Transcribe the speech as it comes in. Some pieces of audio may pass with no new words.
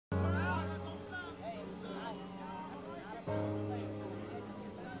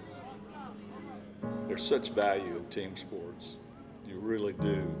There's such value in team sports. You really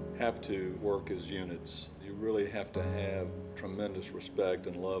do have to work as units. You really have to have tremendous respect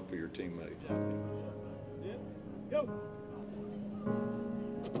and love for your teammate. Go.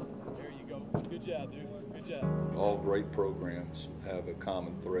 There you go. Good job, dude. Good job. All great programs have a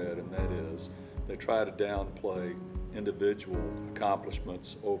common thread, and that is they try to downplay individual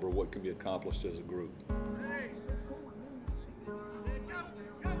accomplishments over what can be accomplished as a group.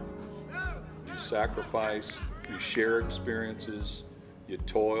 You sacrifice, you share experiences, you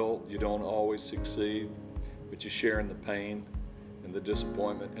toil, you don't always succeed, but you share in the pain and the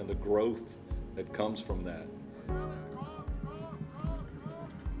disappointment and the growth that comes from that.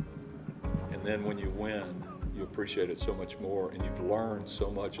 And then when you win, you appreciate it so much more, and you've learned so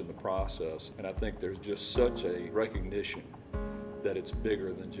much in the process. And I think there's just such a recognition that it's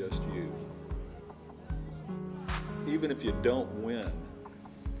bigger than just you. Even if you don't win,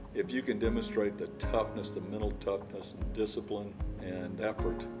 if you can demonstrate the toughness, the mental toughness and discipline and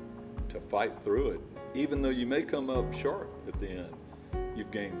effort to fight through it, even though you may come up short at the end,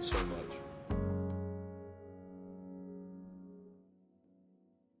 you've gained so much.